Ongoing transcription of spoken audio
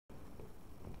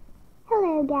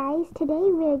Hello guys, today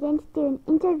we're going to do an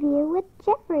interview with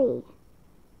Jeffrey.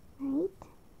 Right?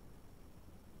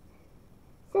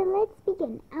 So let's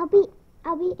begin. I'll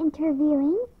be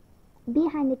interviewing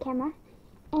behind the camera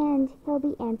and he'll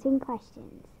be answering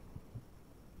questions.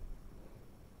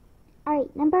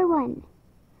 Alright, number 1.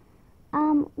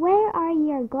 Where are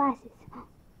your glasses?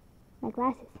 My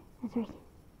glasses. That's right.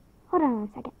 Hold on 1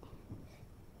 second.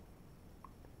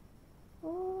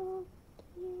 Okay.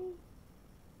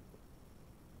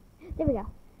 There we go.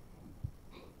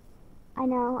 I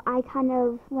know, I kind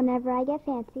of, whenever I get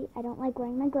fancy, I don't like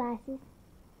wearing my glasses.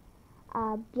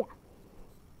 Yeah.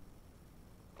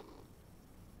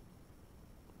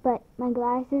 But my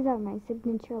glasses are my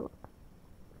signature look.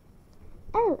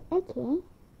 Oh, okay.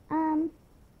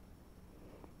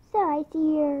 So I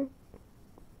see your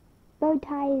bow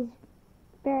tie is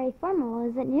very formal.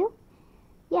 Is it new?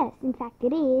 Yes, in fact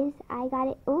it is. I got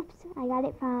it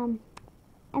from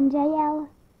MJL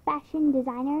Fashion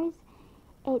Designers.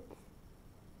 It's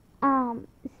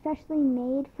especially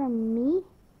made for me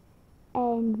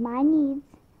and my needs.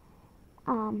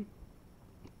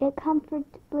 It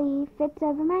comfortably fits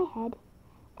over my head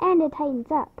and it tightens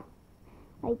up.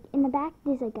 Like in the back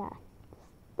there's like a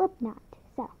slip knot,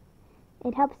 so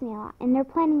it helps me a lot. And they're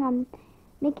planning on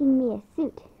making me a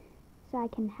suit so I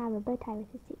can have a bow tie with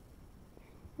a suit.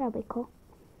 That'll be cool.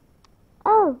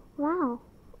 Oh, wow.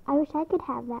 I wish I could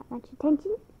have that much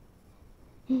attention.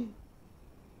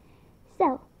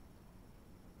 So,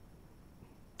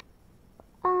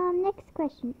 next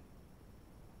question.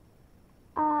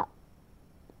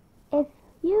 If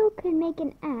you could make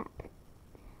an app,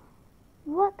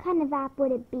 what kind of app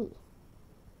would it be?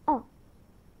 Oh,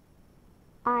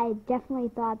 I definitely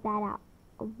thought that out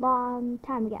a long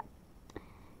time ago.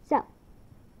 So,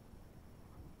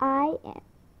 I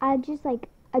just like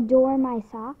adore my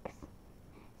socks.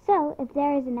 So, if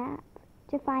there is an app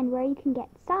to find where you can get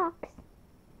socks,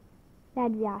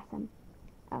 that'd be awesome.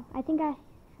 Oh, I think I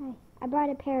brought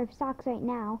a pair of socks right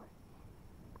now.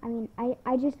 I mean,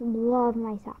 I just love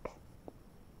my socks.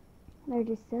 They're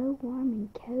just so warm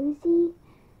and cozy.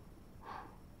 I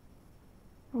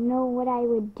don't know what I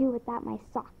would do without my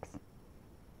socks.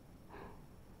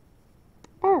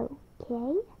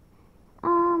 Okay.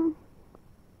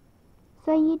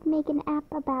 So you'd make an app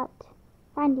about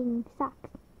finding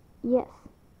socks? Yes.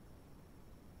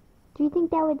 Do you think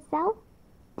that would sell?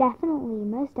 Definitely,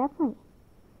 most definitely.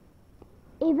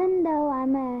 Even though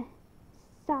I'm a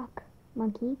sock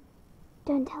monkey,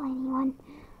 don't tell anyone,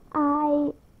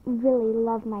 I really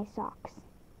love my socks.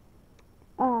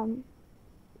 And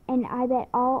I bet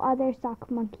all other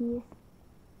sock monkeys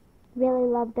really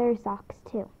love their socks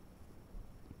too.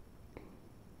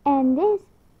 And this,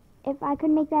 if I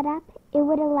could make that app, it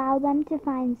would allow them to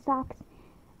find socks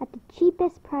at the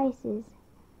cheapest prices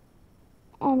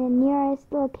and the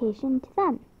nearest location to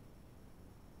them.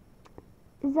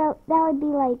 So that would be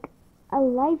like a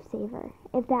lifesaver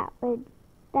if that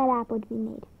app would be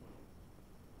made.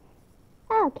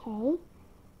 Okay,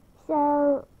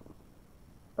 so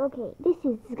this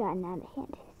has gotten out of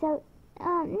hand. So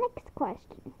next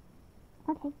question.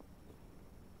 Okay,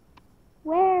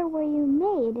 where were you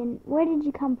made and where did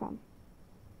you come from?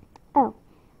 Oh,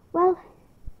 well,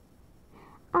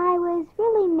 I was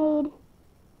really made.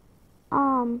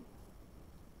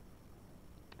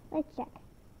 Let's check.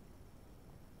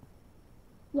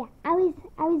 Yeah, I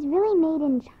was really made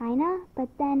in China, but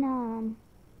then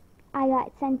I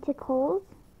got sent to Kohl's,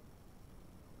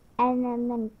 and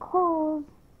then Kohl's,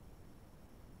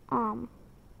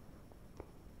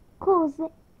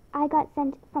 I got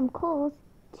sent from Kohl's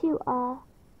to a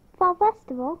fall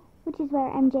festival, which is where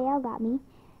MJL got me,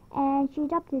 and she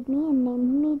adopted me and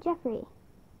named me Jeffrey.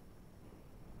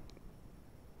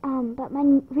 But my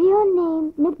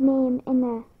real nickname in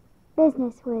the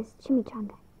business was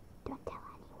Chimichanga. Don't tell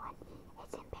anyone.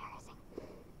 It's embarrassing.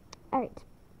 Alright,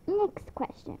 next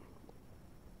question.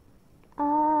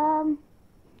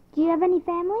 Do you have any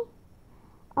family?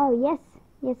 Oh, yes.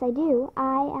 Yes, I do.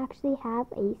 I actually have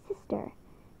a sister.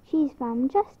 She's from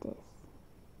Justice.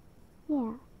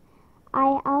 Yeah.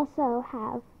 I also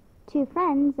have 2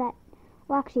 friends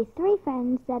actually 3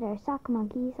 friends that are sock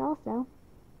monkeys also.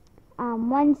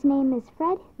 One's name is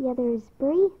Fred, the other is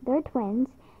Bree, they're twins,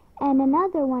 and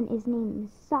another one is named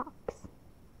Socks.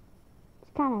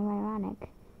 It's kind of ironic,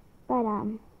 but,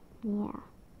 yeah.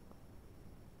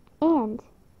 And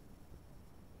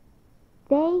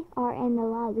they are in the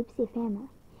La Loopsy family,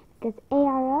 because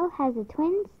ARO has the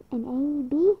twins, and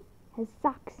AB has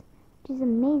Socks, which is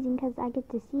amazing, because I get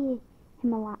to see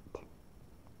him a lot.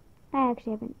 I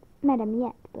actually haven't met him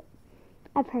yet, but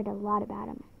I've heard a lot about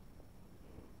him.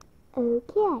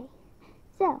 Okay,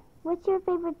 So, what's your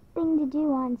favorite thing to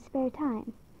do on spare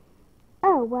time?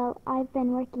 Oh, well, I've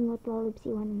been working with Lollipsy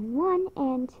 111,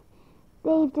 and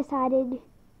they've decided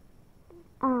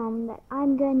that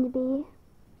I'm going to be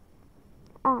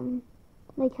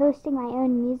like hosting my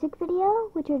own music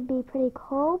video, which would be pretty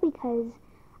cool because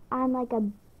I'm like a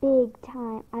big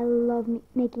time. I love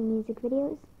making music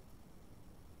videos,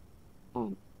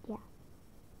 and yeah.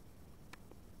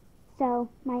 So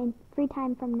my free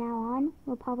time from now on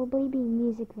will probably be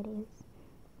music videos.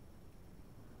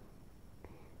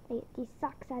 Get these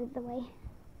socks out of the way.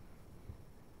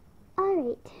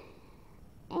 Alright.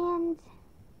 And,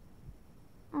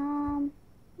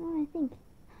 what do I think?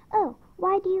 Oh,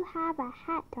 why do you have a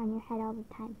hat on your head all the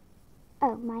time?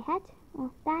 Oh, my hat?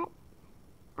 Well, that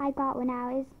I got when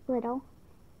I was little.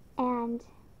 And,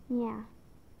 yeah.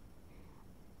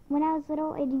 When I was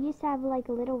little, it used to have like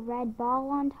a little red ball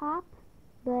on top,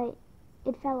 but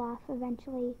it fell off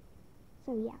eventually.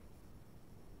 So, yeah.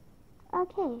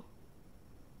 Okay.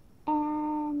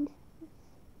 And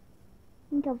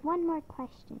think of one more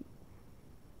question.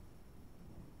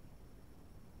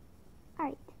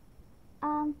 Alright.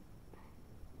 How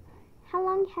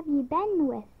long have you been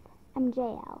with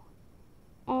MJL?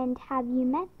 And have you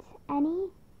met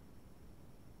any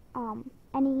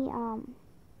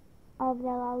of the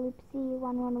Lollipsy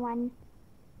 111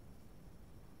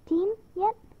 team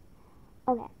yet?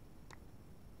 Okay.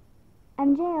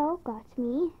 MJL got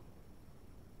me.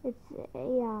 It's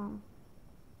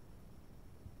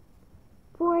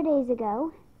 4 days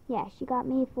ago. Yeah, she got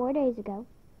me 4 days ago.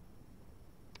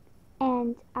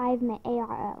 And I've met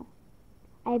ARO.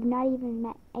 I have not even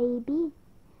met AB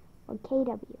or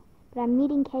KW. But I'm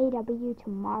meeting KW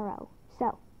tomorrow.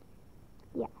 So,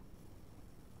 yeah.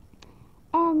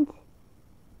 And,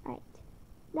 alright.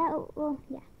 Well,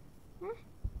 yeah.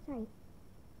 Sorry.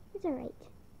 It's alright.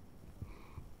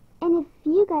 And if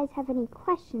you guys have any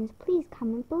questions, please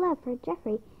comment below for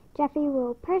Jeffrey. Jeffrey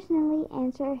will personally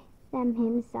answer them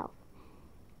himself.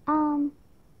 And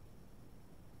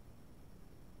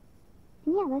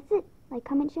yeah, that's it. Like,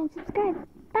 comment, share, and subscribe.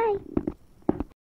 Bye!